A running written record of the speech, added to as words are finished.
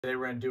Today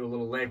we're going to do a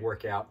little leg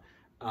workout.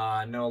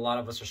 I know a lot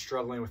of us are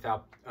struggling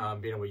without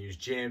being able to use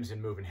gyms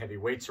and moving heavy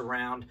weights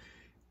around.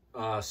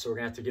 So we're going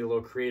to have to get a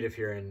little creative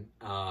here and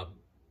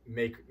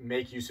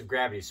make use of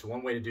gravity. So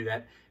one way to do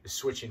that is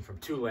switching from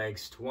 2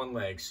 legs to 1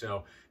 leg.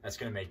 So that's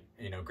going to make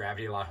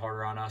gravity a lot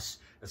harder on us.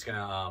 That's going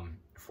to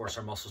force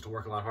our muscles to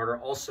work a lot harder.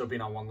 Also,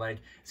 being on 1 leg,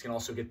 it's going to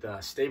also get the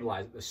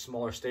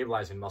smaller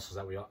stabilizing muscles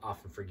that we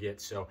often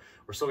forget. So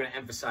we're still going to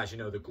emphasize, the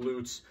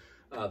glutes,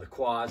 the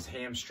quads,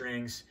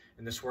 hamstrings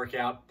in this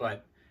workout,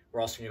 but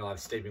we're also getting a lot of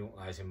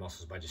stabilizing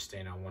muscles by just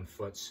staying on 1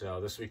 foot. So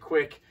this will be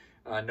quick,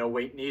 no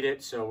weight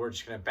needed. So we're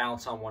just going to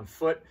balance on 1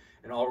 foot,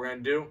 and all we're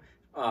going to do,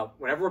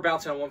 whenever we're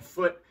balancing on 1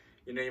 foot,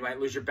 you might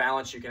lose your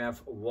balance. You can have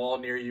a wall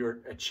near you or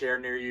a chair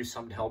near you,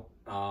 something to help,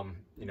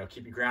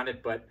 keep you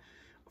grounded, but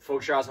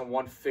focus your eyes on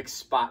 1 fixed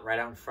spot right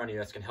out in front of you.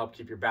 That's going to help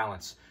keep your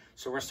balance.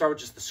 So we're going to start with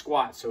just the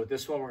squat. So with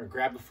this one, we're going to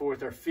grab the floor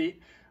with our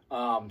feet,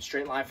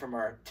 straight line from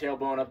our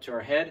tailbone up to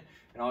our head.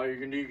 And all you're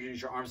going to do, you can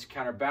use your arms to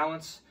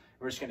counterbalance.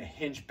 We're just going to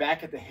hinge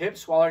back at the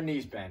hips while our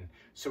knees bend.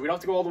 So we don't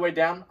have to go all the way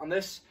down on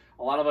this.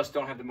 A lot of us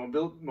don't have the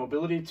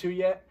mobility to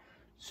yet.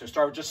 So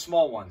start with just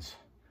small ones.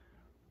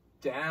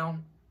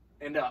 Down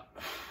and up.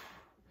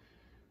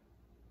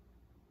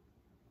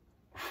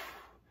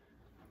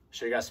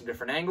 Show you guys some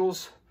different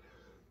angles.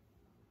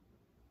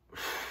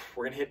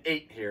 We're going to hit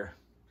 8 here.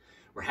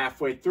 We're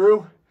halfway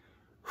through.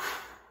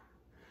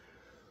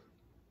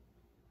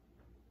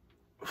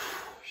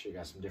 Show you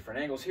guys some different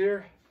angles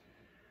here.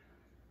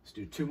 Let's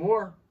do 2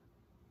 more.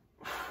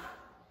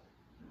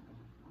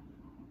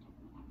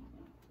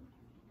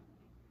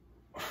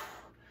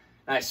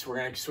 Nice. We're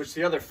going to switch to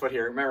the other foot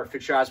here. Remember,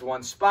 fix your eyes in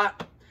 1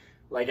 spot.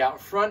 Leg out in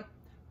front.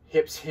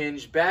 Hips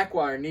hinge back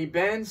while your knee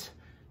bends.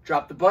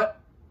 Drop the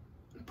butt.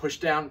 And push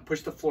down.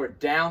 Push the floor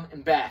down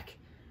and back.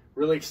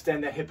 Really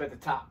extend that hip at the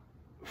top.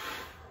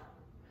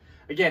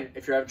 Again,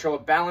 if you're having trouble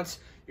with balance,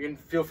 you can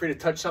feel free to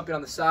touch something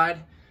on the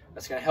side.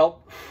 That's going to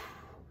help.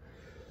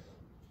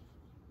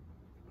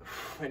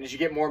 And as you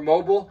get more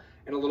mobile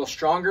and a little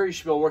stronger, you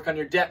should be able to work on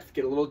your depth,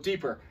 get a little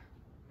deeper.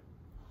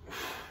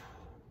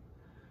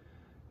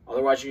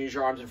 Otherwise, you can use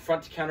your arms in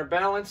front to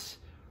counterbalance.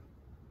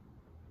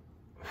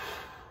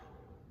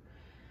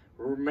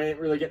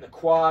 Really getting the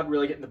quad,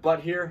 really getting the butt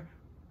here.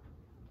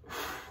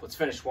 Let's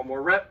finish 1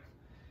 more rep.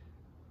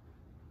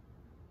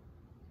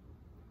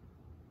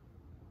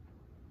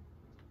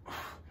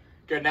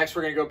 Good, next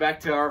we're going to go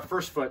back to our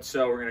first foot.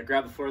 So we're going to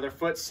grab the floor with our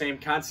foot, same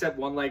concept,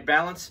 1 leg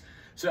balance.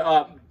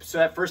 So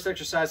that first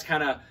exercise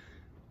kind of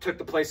took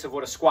the place of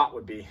what a squat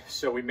would be.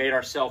 So we made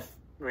ourselves,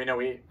 we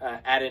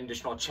added an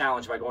additional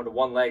challenge by going to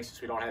 1 leg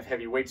since we don't have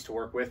heavy weights to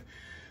work with.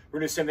 We're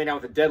going to do the same thing now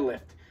with a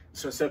deadlift.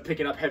 So instead of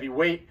picking up heavy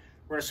weight,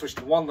 we're going to switch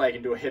to 1 leg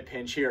and do a hip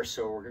hinge here.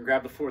 So we're going to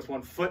grab the floor with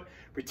 1 foot,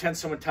 pretend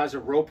someone ties a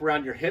rope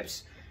around your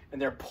hips,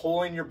 and they're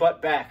pulling your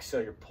butt back. So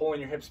you're pulling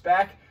your hips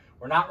back.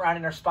 We're not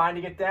rounding our spine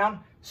to get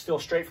down, still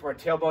straight from our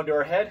tailbone to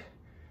our head.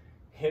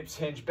 Hips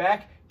hinge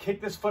back. Kick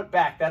this foot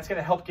back. That's going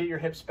to help get your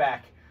hips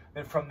back.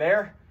 Then from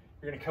there,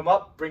 you're going to come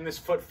up, bring this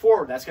foot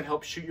forward. That's going to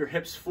help shoot your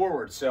hips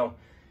forward. So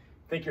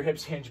think your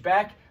hips hinge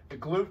back. The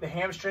glute, the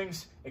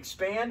hamstrings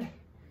expand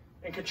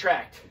and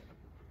contract.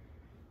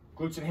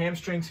 Glutes and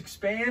hamstrings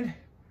expand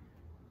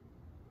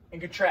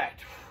and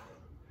contract.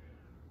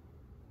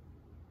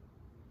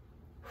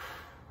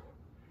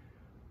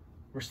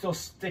 We're still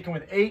sticking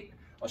with 8.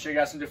 I'll show you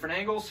guys some different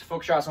angles.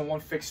 Focus your eyes on 1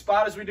 fixed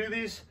spot as we do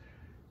these.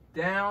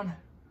 Down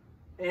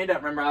and up.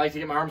 Remember, I like to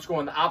get my arms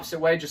going the opposite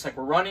way, just like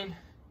we're running.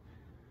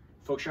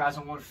 Focus your eyes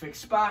on 1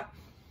 fixed spot.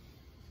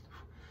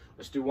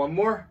 Let's do 1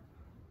 more.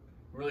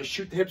 Really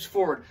shoot the hips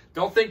forward.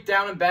 Don't think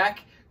down and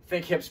back.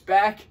 Think hips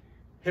back,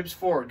 hips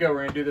forward. Go. We're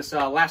going to do this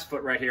last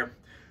foot right here.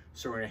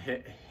 So we're going to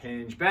hit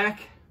hinge back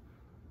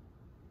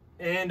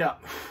and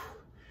up.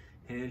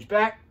 Hinge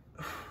back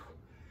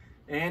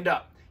and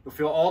up. You'll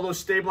feel all those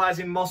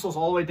stabilizing muscles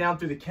all the way down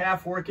through the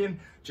calf working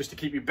just to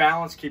keep you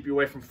balanced, keep you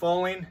away from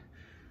falling.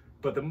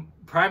 But the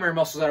primary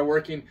muscles that are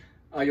working,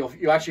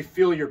 you'll actually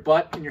feel your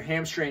butt and your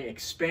hamstring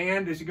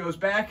expand as it goes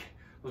back.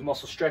 Those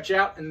muscles stretch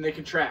out and then they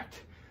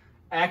contract.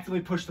 Actively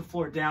push the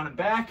floor down and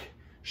back.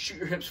 Shoot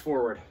your hips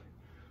forward.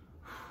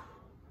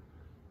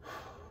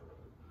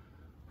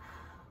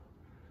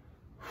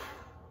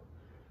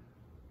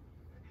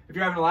 If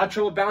you're having a lot of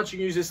trouble balance, you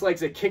can use this leg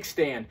as a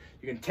kickstand.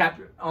 You can tap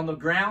on the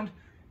ground.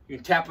 You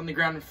can tap on the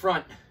ground in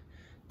front.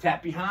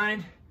 Tap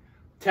behind.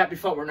 Tap your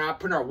foot. We're not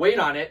putting our weight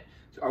on it.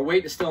 Our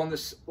weight is still on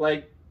this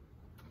leg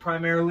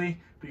primarily,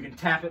 but you can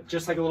tap it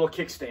just like a little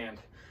kickstand.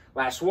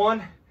 Last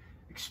one.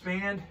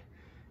 Expand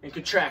and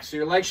contract. So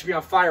your legs should be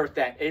on fire with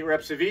that. 8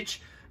 reps of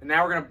each. And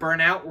now we're going to burn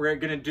out. We're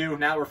going to do,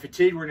 now that we're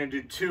fatigued, we're going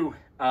to do two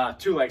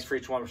legs for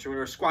each one. So we're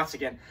going to do squats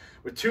again.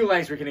 With 2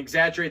 legs, we can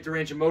exaggerate the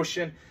range of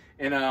motion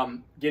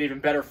and get even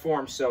better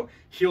form. So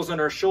heels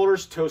under our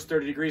shoulders, toes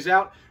 30 degrees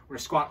out. We're going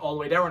to squat all the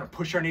way down. We're going to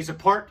push our knees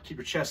apart, keep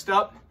your chest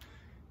up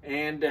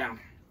and down.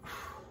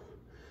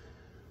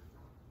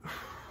 I'll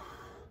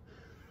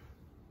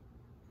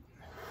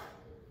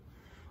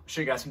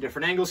show you guys some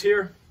different angles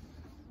here.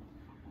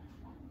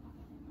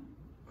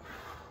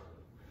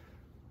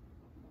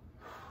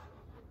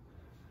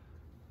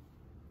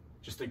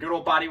 Just a good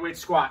old body weight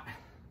squat.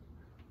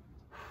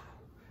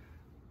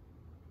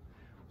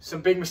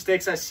 Some big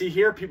mistakes I see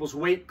here, people's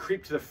weight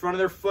creep to the front of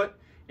their foot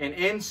and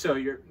in, so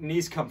your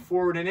knees come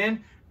forward and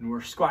in, and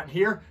we're squatting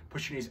here.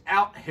 Push your knees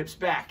out, hips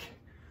back.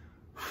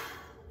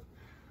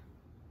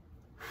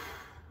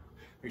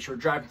 Make sure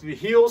we're driving through the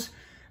heels.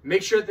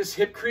 Make sure that this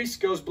hip crease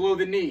goes below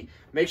the knee.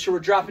 Make sure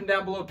we're dropping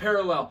down below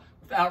parallel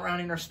without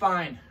rounding our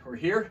spine. We're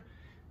here,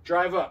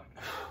 drive up.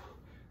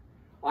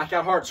 Lock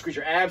out hard, squeeze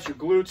your abs, your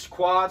glutes,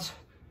 quads.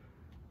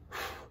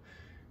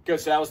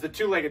 Good, so that was the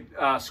two-legged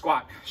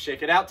squat.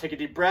 Shake it out, take a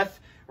deep breath.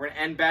 We're gonna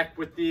end back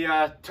with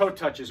the toe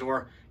touches,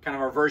 or kind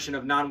of our version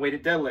of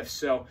non-weighted deadlifts.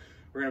 So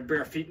we're gonna bring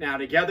our feet now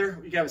together.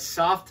 You got a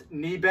soft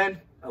knee bend,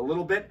 a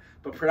little bit,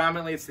 but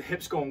predominantly it's the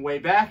hips going way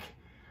back,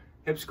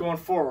 hips going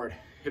forward,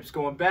 hips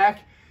going back,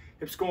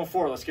 hips going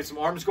forward. Let's get some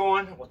arms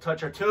going. We'll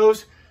touch our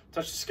toes,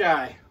 touch the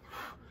sky.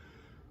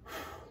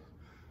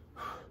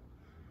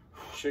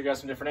 Show you guys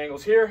some different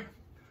angles here.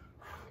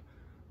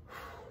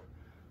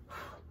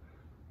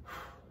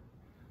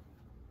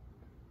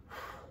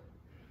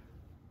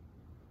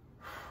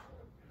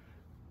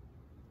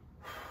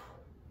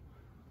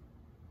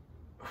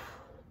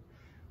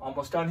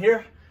 Almost done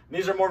here.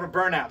 These are more of a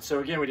burnout. So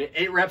again, we did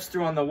 8 reps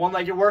through on the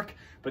one-legged work,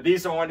 but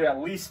these I want to do at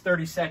least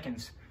 30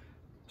 seconds.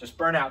 Just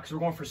burn out because we're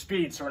going for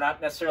speed, so we're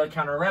not necessarily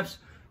counting our reps.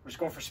 We're just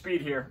going for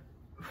speed here.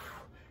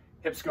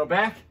 Hips go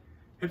back,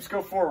 hips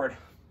go forward.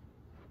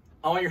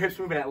 I want your hips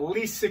moving at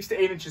least 6 to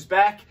 8 inches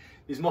back.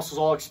 These muscles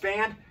all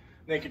expand,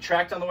 and they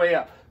contract on the way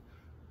up.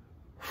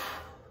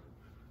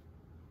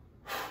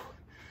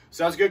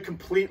 So that was a good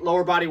complete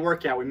lower body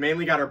workout. We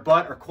mainly got our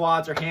butt, our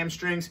quads, our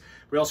hamstrings.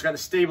 We also got the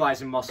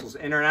stabilizing muscles,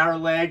 inner and outer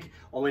leg,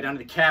 all the way down to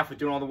the calf. We're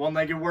doing all the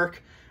one-legged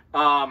work.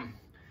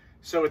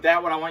 So with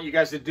that, what I want you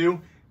guys to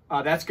do,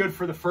 that's good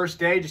for the first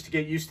day, just to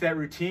get used to that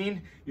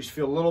routine. You just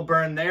feel a little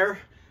burn there.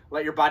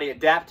 Let your body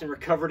adapt and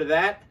recover to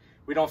that.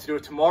 We don't have to do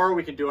it tomorrow.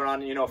 We can do it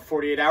on, a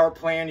 48-hour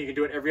plan. You can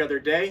do it every other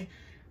day.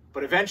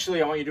 But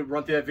eventually, I want you to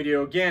run through that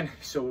video again.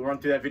 So we'll run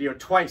through that video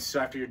twice. So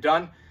after you're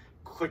done,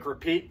 click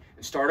repeat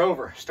and start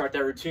over. Start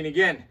that routine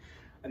again.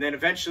 And then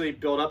eventually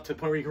build up to the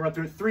point where you can run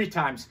through it 3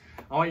 times.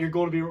 I want your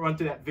goal to be run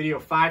through that video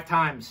 5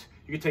 times.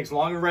 You can take as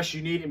long a rest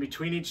you need in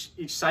between each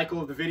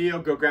cycle of the video.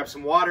 Go grab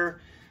some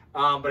water.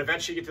 But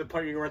eventually you get to the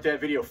point where you can run through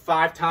that video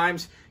 5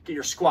 times. Get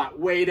your squat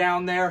way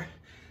down there.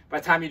 By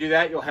the time you do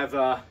that, you'll have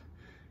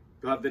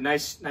the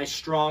nice,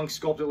 strong,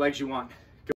 sculpted legs you want.